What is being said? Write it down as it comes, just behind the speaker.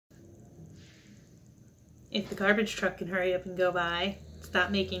If the garbage truck can hurry up and go by. Stop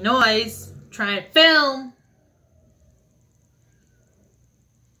making noise. Try and film.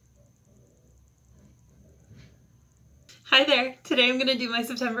 Hi there. Today I'm going to do my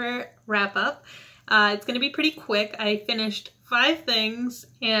September wrap up. It's going to be pretty quick. I finished 5 things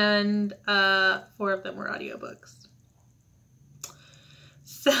and 4 of them were audiobooks.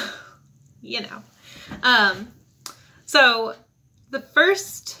 So, you know. So the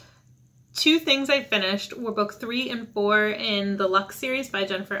first 2 things I finished were book 3 and 4 in the Lux series by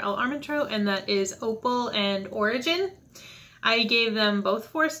Jennifer L. Armentrout, and that is Opal and Origin. I gave them both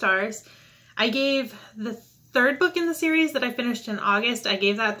 4 stars. I gave the 3rd book in the series that I finished in August, I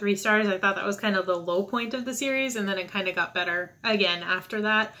gave that 3 stars. I thought that was kind of the low point of the series, and then it kind of got better again after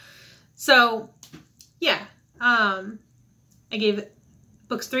that. So yeah, I gave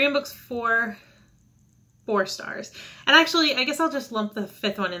books 3 and books 4 4 stars. And actually, I guess I'll just lump the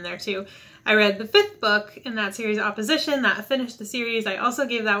 5th one in there too. I read the 5th book in that series, Opposition, that finished the series. I also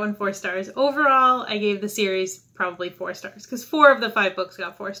gave that one 4 stars. Overall, I gave the series probably 4 stars because 4 of the 5 books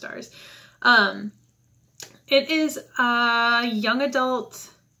got 4 stars. It is a young adult,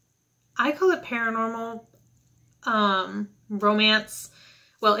 I call it paranormal romance.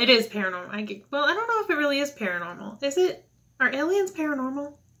 Well, it is paranormal. Well, I don't know if it really is paranormal. Is it? Are aliens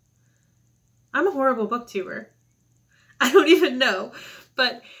paranormal? I'm a horrible booktuber. I don't even know.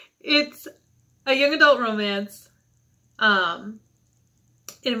 But it's a young adult romance. It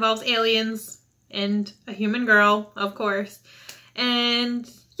involves aliens and a human girl, of course. And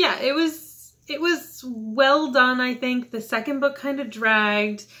yeah, it was well done, I think. The 2nd book kind of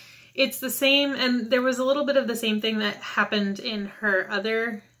dragged. It's the same, and there was a little bit of the same thing that happened in her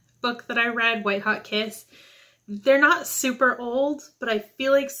other book that I read, White Hot Kiss. They're not super old, but I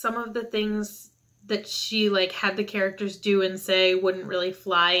feel like some of the things that she like had the characters do and say wouldn't really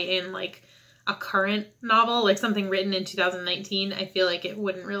fly in like a current novel, like something written in 2019. I feel like it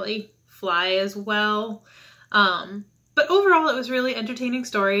wouldn't really fly as well. But overall, it was a really entertaining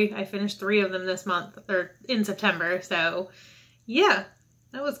story. I finished 3 of them this month, or in September, so yeah,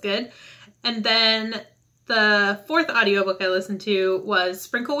 that was good. And then the 4th audiobook I listened to was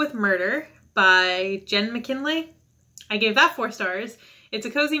Sprinkle with Murder by Jen McKinley. I gave that 4 stars. It's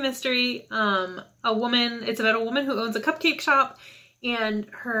a cozy mystery. It's about a woman who owns a cupcake shop, and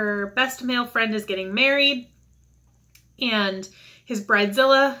her best male friend is getting married, and his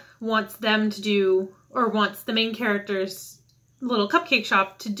bridezilla wants the main character's little cupcake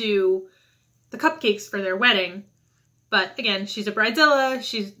shop to do the cupcakes for their wedding. But again, she's a bridezilla.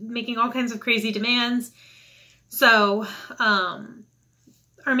 She's making all kinds of crazy demands. So,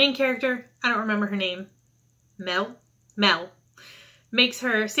 our main character, I don't remember her name, Mel, makes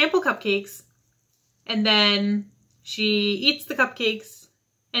her sample cupcakes, and then she eats the cupcakes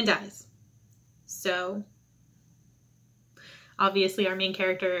and dies. So, obviously our main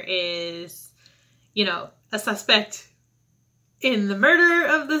character is, you know, a suspect in the murder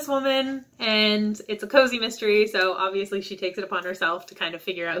of this woman, and it's a cozy mystery, so obviously she takes it upon herself to kind of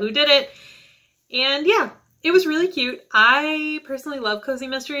figure out who did it. And yeah, it was really cute. I personally love cozy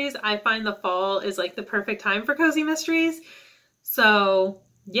mysteries. I find the fall is like the perfect time for cozy mysteries. So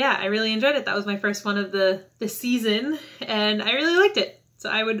yeah, I really enjoyed it. That was my first one of the season, and I really liked it. So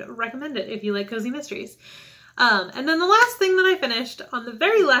I would recommend it if you like cozy mysteries. And then the last thing that I finished on the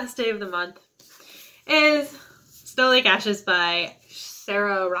very last day of the month is Snow Lake Ashes by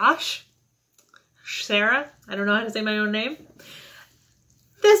Sarah Rosh. Sarah? I don't know how to say my own name.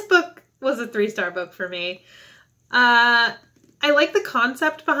 This book was a 3-star book for me. I like the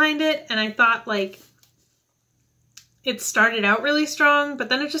concept behind it, and I thought like it started out really strong, but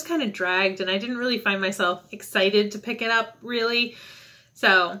then it just kind of dragged, and I didn't really find myself excited to pick it up, really.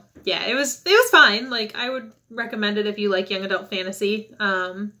 So yeah, it was fine. Like, I would recommend it if you like young adult fantasy.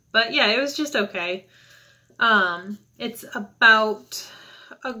 But yeah, it was just okay. It's about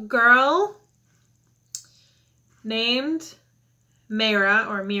a girl named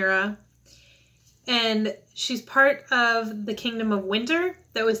Mira, and she's part of the Kingdom of Winter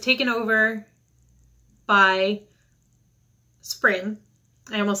that was taken over by spring.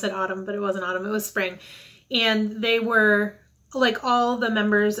 I almost said autumn, but it wasn't autumn, it was spring. And they were, like, all the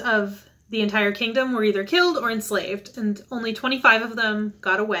members of the entire kingdom were either killed or enslaved, and only 25 of them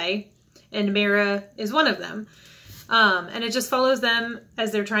got away, and Mira is one of them. And it just follows them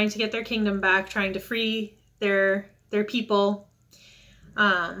as they're trying to get their kingdom back, trying to free their people.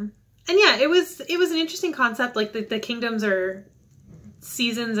 And yeah, it was an interesting concept. Like, the kingdoms are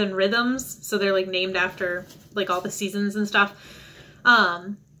seasons and rhythms, so they're like named after like all the seasons and stuff.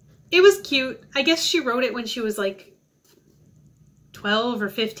 It was cute. I guess she wrote it when she was like 12 or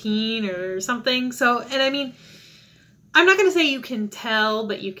 15 or something. So, and I mean, I'm not going to say you can tell,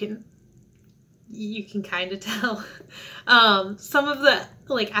 but you can kind of tell. Some of the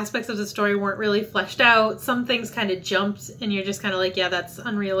like aspects of the story weren't really fleshed out. Some things kind of jumped and you're just kind of like, yeah, that's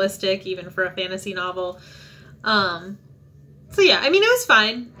unrealistic even for a fantasy novel. So yeah, I mean, it was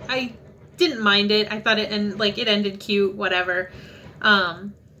fine. I didn't mind it. I thought it ended cute, whatever.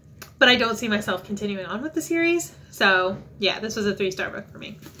 But I don't see myself continuing on with the series. So yeah, this was a 3-star book for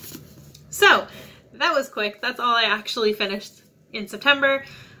me. So that was quick. That's all I actually finished in September.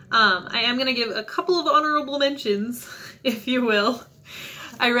 I am going to give a couple of honorable mentions, if you will.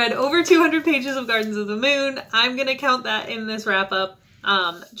 I read over 200 pages of Gardens of the Moon. I'm going to count that in this wrap up,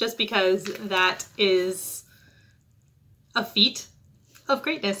 just because that is a feat of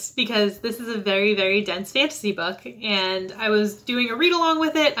greatness, because this is a very, very dense fantasy book, and I was doing a read along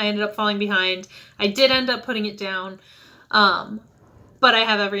with it. I ended up falling behind. I did end up putting it down, but I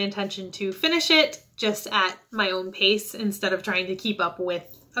have every intention to finish it just at my own pace instead of trying to keep up with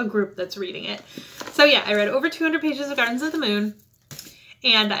a group that's reading it. So yeah, I read over 200 pages of Gardens of the Moon,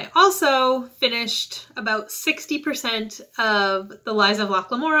 and I also finished about 60% of The Lies of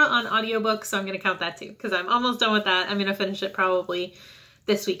Locke Lamora on audiobook, so I'm going to count that too, because I'm almost done with that. I'm going to finish it probably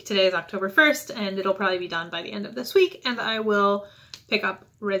this week. Today is October 1st, and it'll probably be done by the end of this week, and I will pick up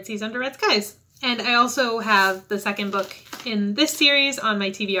Red Seas Under Red Skies. And I also have the second book in this series on my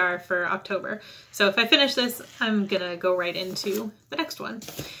TBR for October. So if I finish this, I'm gonna go right into the next one.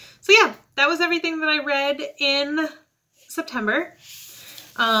 So yeah, that was everything that I read in September.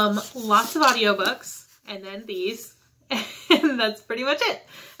 Lots of audiobooks, and then these, and that's pretty much it.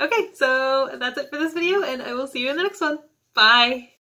 Okay, so that's it for this video, and I will see you in the next one. Bye!